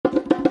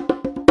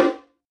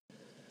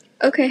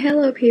Okay,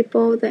 hello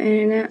people, the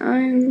internet.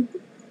 I'm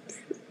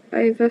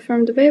Ava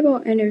from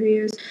Debatable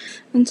Interviews,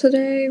 and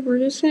today we're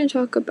just going to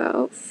talk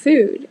about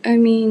food. I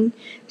mean,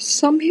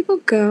 some people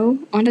go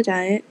on a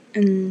diet,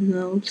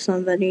 and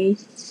somebody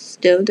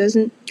still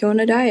doesn't go on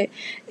a diet.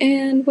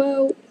 And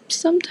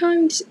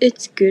sometimes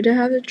it's good to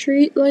have a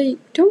treat.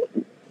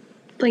 Don't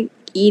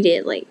eat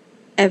it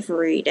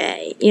every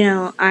day.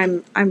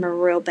 I'm a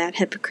real bad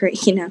hypocrite.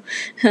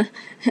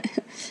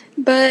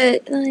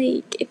 But,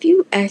 if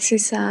you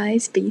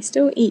exercise but you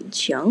still eat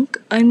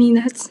junk, I mean,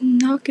 that's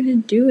not gonna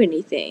do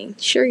anything.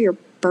 Sure, you're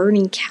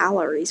burning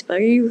calories, but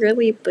are you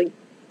really,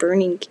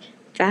 burning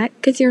fat?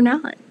 Because you're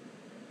not.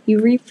 You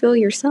refill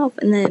yourself,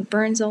 and then it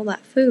burns all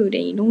that food,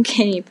 and you don't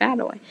get any fat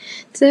away.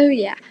 So,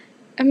 yeah.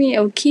 I mean,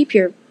 it'll keep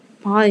your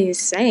body the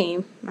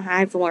same.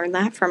 I've learned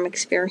that from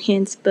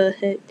experience, but,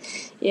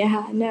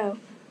 yeah, no.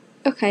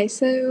 Okay,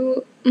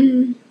 so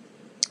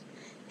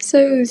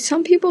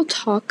some people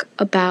talk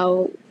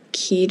about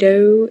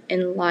keto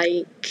and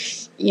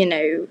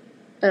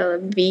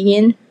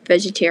vegan,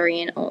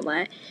 vegetarian, all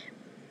that.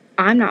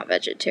 I'm not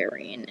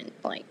vegetarian and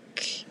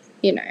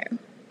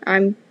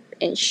I'm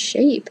in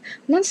shape.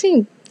 I'm not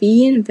saying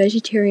vegan and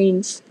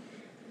vegetarian's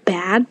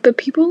bad, but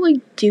people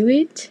do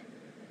it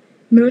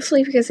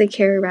mostly because they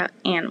care about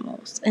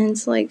animals. And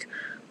it's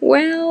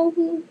well,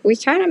 we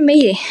kind of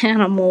made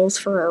animals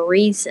for a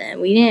reason.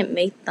 We didn't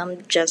make them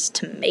just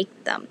to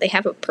make them. They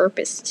have a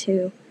purpose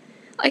too.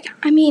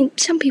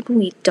 Some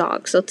people eat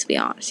dogs, let's be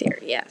honest here,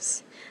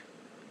 yes.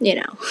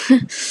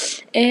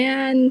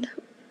 And,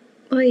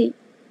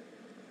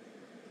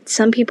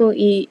 some people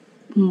eat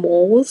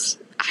moles.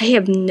 I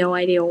have no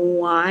idea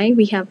why.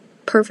 We have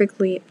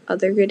perfectly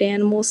other good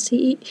animals to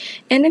eat.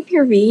 And if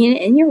you're vegan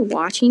and you're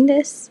watching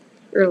this,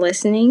 or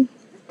listening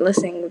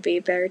would be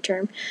a better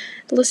term,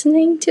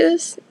 listening to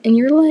this, and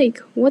you're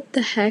what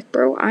the heck,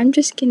 bro? I'm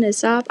just gonna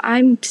stop.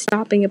 I'm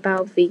stopping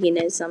about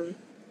veganism.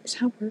 Is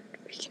that a word?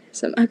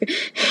 Veganism. Okay.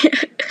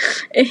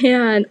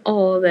 And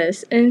all of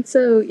this. And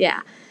so,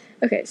 yeah.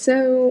 Okay,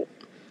 so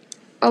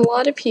a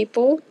lot of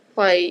people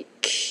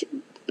like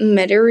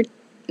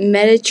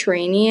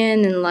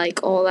Mediterranean and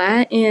all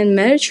that, and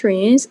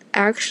Mediterranean is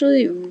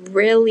actually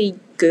really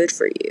good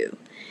for you.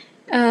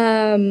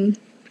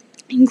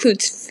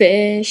 Includes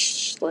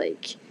fish,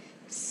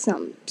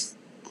 some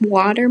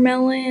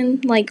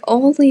watermelon,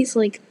 all these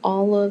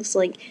olives,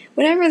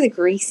 whatever the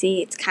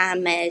greasy, it's kind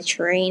of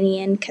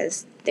Mediterranean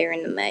because they're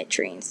in the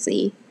Mediterranean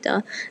Sea,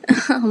 duh.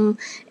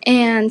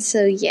 And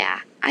so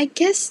yeah, I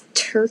guess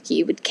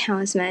turkey would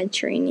count as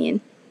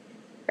Mediterranean,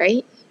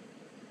 right?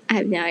 I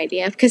have no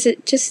idea because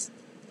it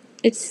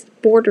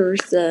borders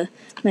the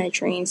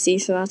Mediterranean Sea,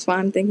 so that's why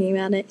I'm thinking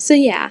about it. So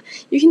yeah,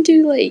 you can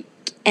do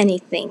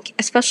anything,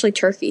 especially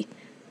turkey.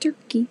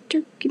 Turkey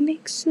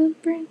makes a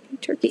brand new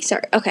turkey.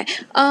 Sorry. Okay.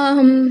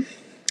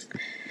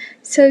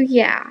 So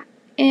yeah,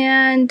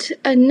 and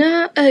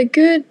a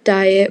good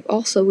diet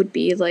also would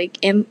be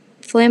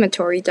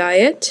inflammatory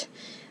diet.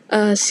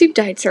 Soup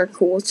diets are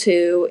cool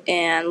too,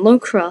 and low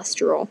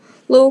cholesterol.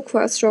 Low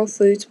cholesterol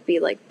foods would be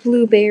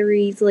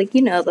blueberries,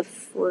 the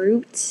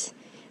fruits,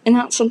 and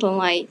not something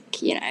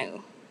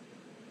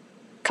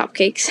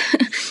cupcakes.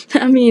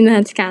 I mean,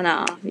 that's kind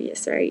of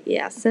obvious, right?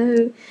 Yeah,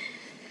 so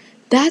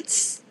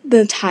that's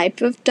the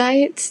type of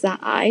diets that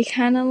I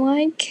kind of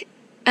like.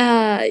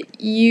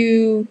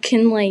 You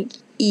can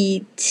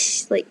eat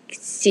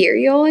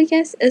cereal, I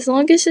guess, as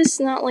long as it's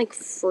not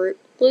Fruit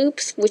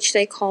Loops, which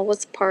they call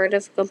what's part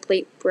of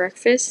complete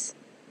breakfast.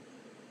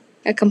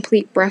 A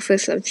complete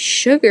breakfast of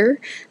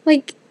sugar.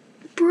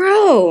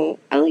 Bro,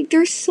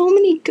 there's so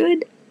many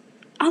good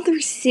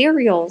other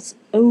cereals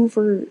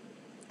over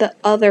the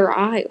other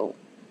aisle.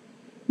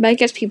 But I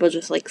guess people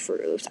just like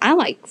Fruit Loops. I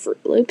like Fruit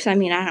Loops. I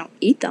mean, I don't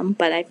eat them,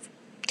 but I've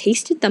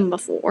tasted them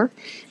before.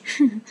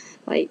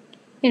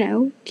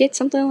 Get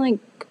something like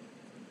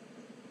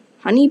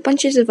Honey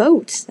Bunches of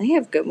Oats. They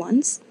have good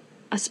ones.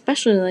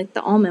 Especially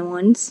the almond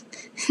ones.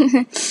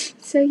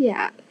 So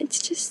yeah,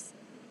 it's just,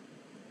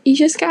 you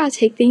just gotta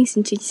take things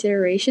into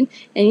consideration.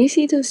 And you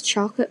see those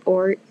chocolate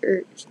or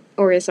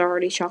it's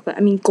already chocolate. I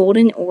mean,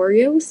 golden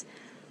Oreos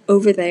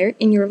over there,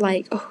 and you're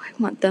oh, I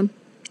want them.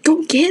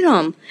 Go get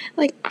them.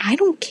 I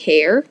don't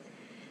care.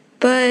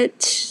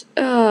 But,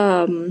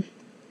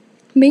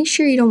 make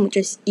sure you don't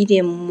just eat it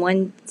in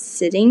one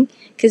sitting,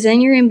 because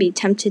then you're going to be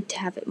tempted to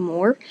have it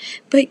more.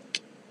 But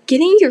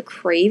getting your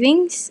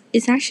cravings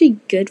is actually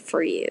good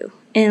for you,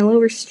 and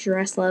lower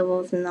stress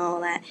levels and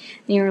all that.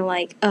 And you're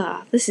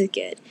this is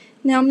good.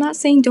 Now, I'm not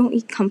saying don't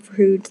eat comfort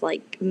foods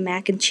like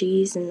mac and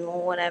cheese and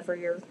whatever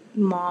your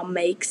mom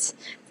makes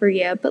for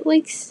you, but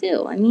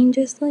still, I mean,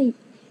 just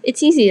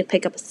it's easy to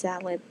pick up a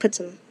salad, put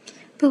a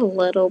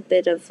little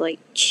bit of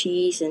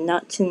cheese and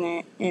nuts in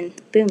it, and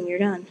boom, you're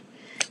done.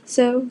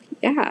 So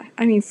yeah,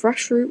 I mean,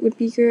 fresh fruit would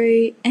be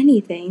great,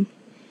 anything.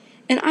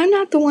 And I'm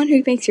not the one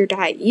who makes your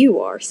diet,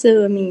 you are.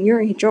 So I mean, you're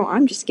in control.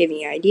 I'm just giving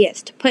you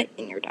ideas to put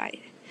in your diet.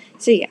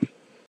 So yeah.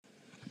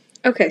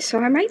 Okay, so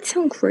I might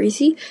sound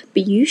crazy,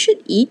 but you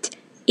should eat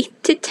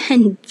 8 to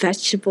 10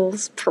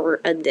 vegetables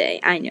per a day.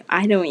 I know,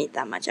 I don't eat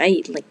that much. I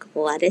eat like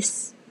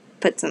lettuce,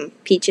 put some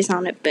peaches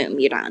on it, boom,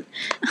 you're done.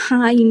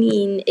 I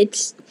mean,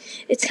 it's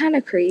kind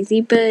of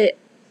crazy, but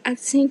at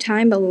the same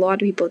time, a lot of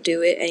people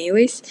do it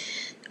anyways.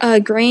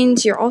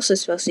 Grains, you're also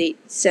supposed to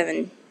eat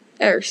 7,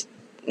 or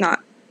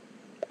not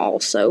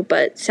also,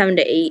 but 7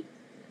 to 8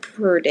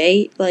 per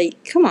day.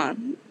 Like, come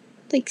on.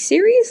 Like,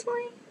 seriously?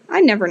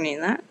 I never knew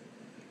that.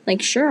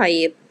 Like, sure, I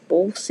eat a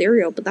bowl of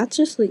cereal, but that's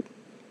just like,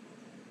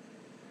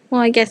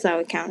 well, I guess that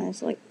would count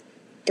as like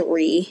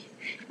 3.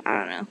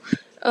 I don't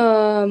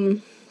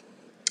know.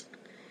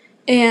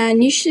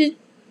 And you should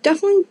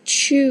definitely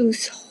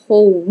choose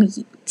whole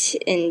wheat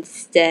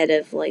instead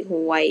of like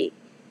white,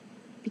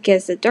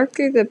 because the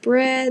darker the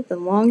bread, the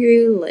longer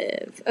you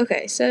live.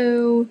 Okay,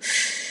 so,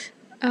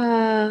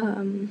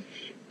 and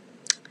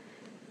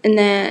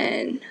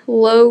then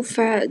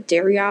low-fat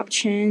dairy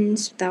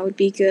options, that would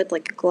be good,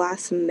 like a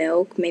glass of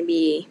milk,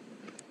 maybe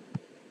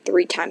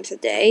 3 times a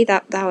day.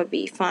 That would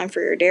be fine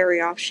for your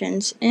dairy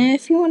options. And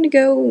if you want to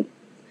go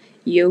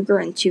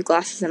yogurt and 2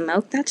 glasses of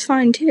milk, that's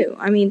fine too.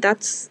 I mean,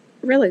 that's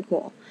really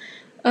cool.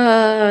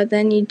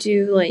 Then you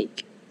do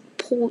like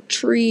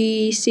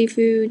poultry,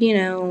 seafood,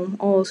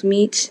 all those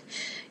meats.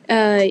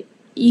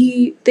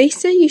 They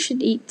say you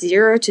should eat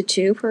 0 to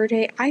 2 per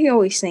day. I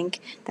always think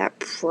that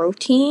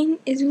protein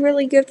is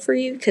really good for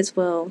you because,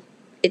 well,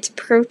 it's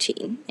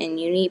protein and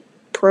you need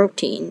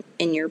protein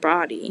in your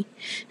body.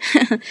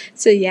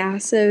 So yeah,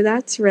 so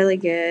that's really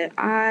good.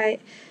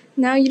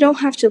 Now you don't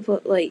have to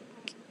put like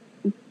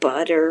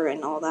butter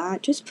and all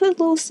that. Just put a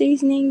little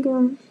seasoning,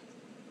 or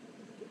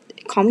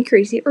call me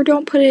crazy, or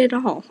don't put it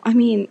at all. I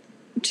mean,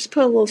 just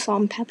put a little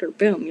salt and pepper,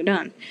 boom, you're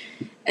done.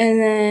 And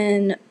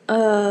then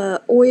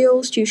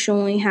oils, you should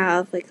only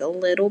have like a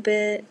little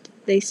bit.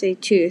 They say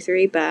 2 to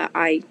 3, but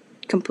I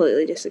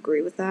completely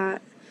disagree with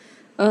that.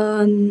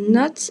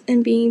 Nuts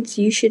and beans,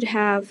 you should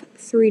have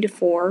 3 to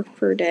 4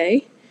 per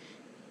day.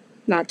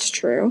 That's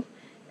true.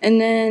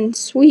 And then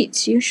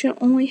sweets, you should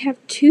only have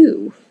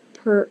 2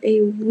 per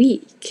a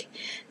week.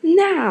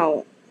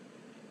 Now,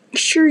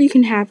 sure, you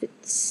can have it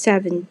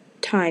 7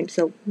 times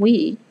a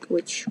week,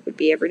 which would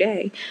be every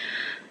day.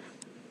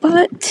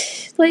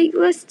 But, like,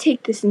 let's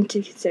take this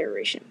into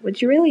consideration.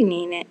 Would you really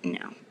need it?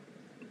 No.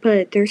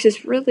 But there's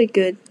this really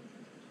good,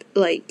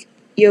 like,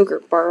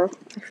 yogurt bar.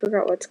 I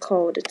forgot what it's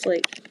called. It's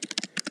like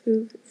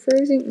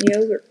frozen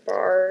yogurt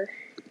bar.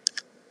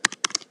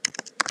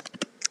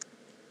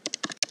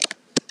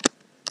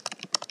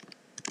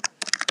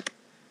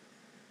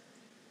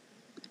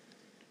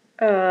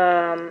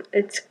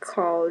 It's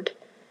called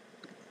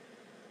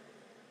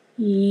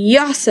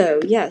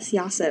Yasso. Yes,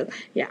 Yasso.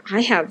 Yeah,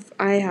 I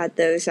had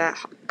those at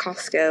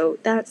Costco.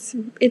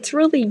 It's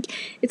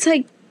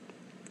like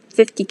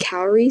 50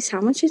 calories. How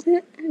much is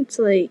it?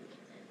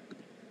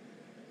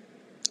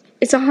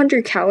 It's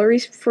 100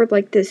 calories for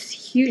like this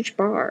huge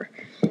bar.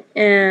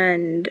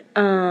 And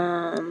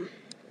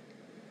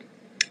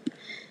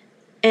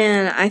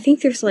I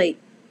think there's like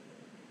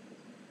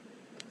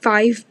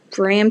 5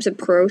 grams of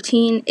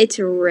protein. It's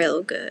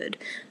real good.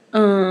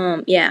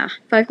 Yeah,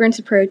 5 grams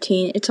of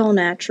protein. It's all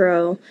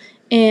natural.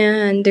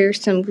 And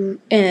and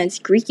it's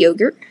Greek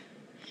yogurt.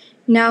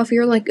 Now, if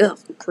you're like, ugh,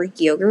 Greek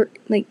yogurt,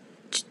 like,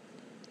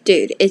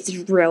 dude, it's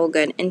real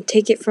good. And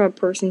take it from a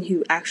person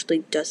who actually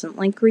doesn't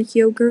like Greek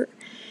yogurt.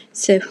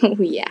 So,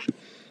 yeah.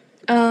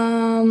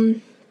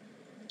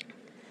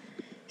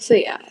 So,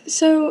 yeah.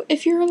 So,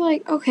 if you're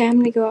like, okay, I'm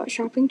gonna go out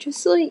shopping,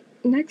 just like,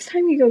 next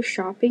time you go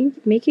shopping,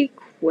 make it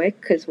quick,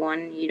 because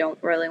one, you don't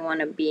really want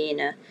to be in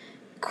a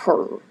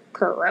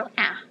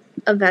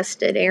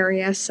corona-infested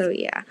area, so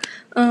yeah.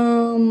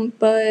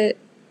 But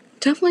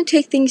definitely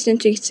take things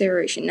into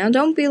consideration. Now,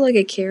 don't be like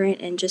a Karen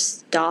and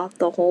just stop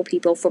the whole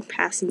people from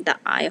passing the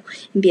aisle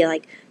and be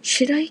like,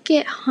 should I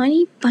get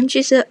honey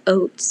bunches of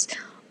oats,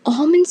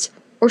 almonds,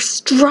 or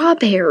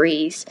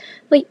strawberries?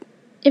 Like,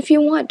 if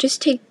you want,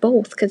 just take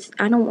both, because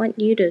I don't want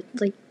you to,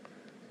 like,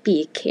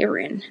 be a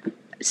Karen.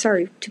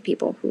 Sorry to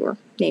people who are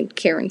named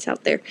Karens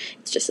out there.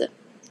 It's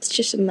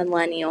just a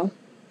millennial,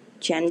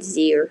 Gen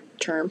Zer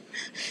term,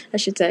 I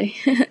should say.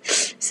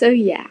 So,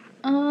 yeah.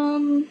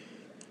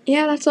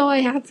 Yeah, that's all I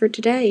have for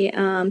today.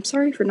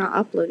 Sorry for not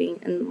uploading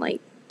in, like,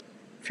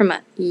 from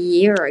a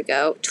year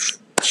ago.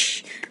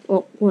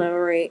 Well,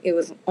 it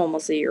was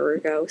almost a year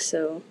ago,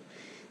 so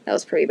that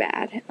was pretty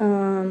bad.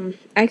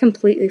 I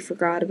completely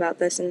forgot about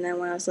this, and then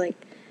when I was, like,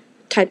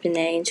 typing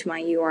it into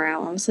my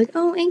URL, I was like,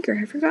 oh, Anchor,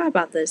 I forgot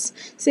about this.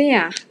 So,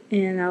 yeah,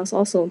 and I was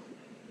also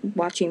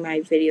watching my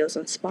videos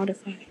on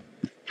Spotify.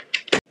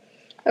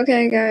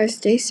 Okay, guys,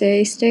 stay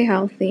safe, stay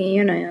healthy,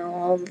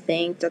 all the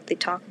things that they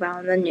talk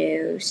about in the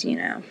news,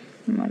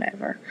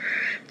 whatever.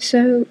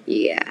 So,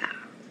 yeah.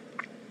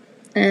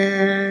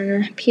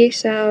 And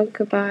peace out,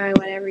 goodbye,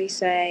 whatever you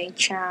say,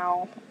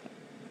 ciao.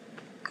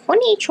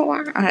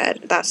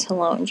 Konnichiwa. That's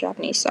hello in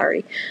Japanese,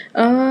 sorry.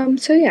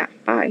 So yeah,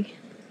 bye,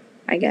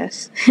 I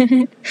guess.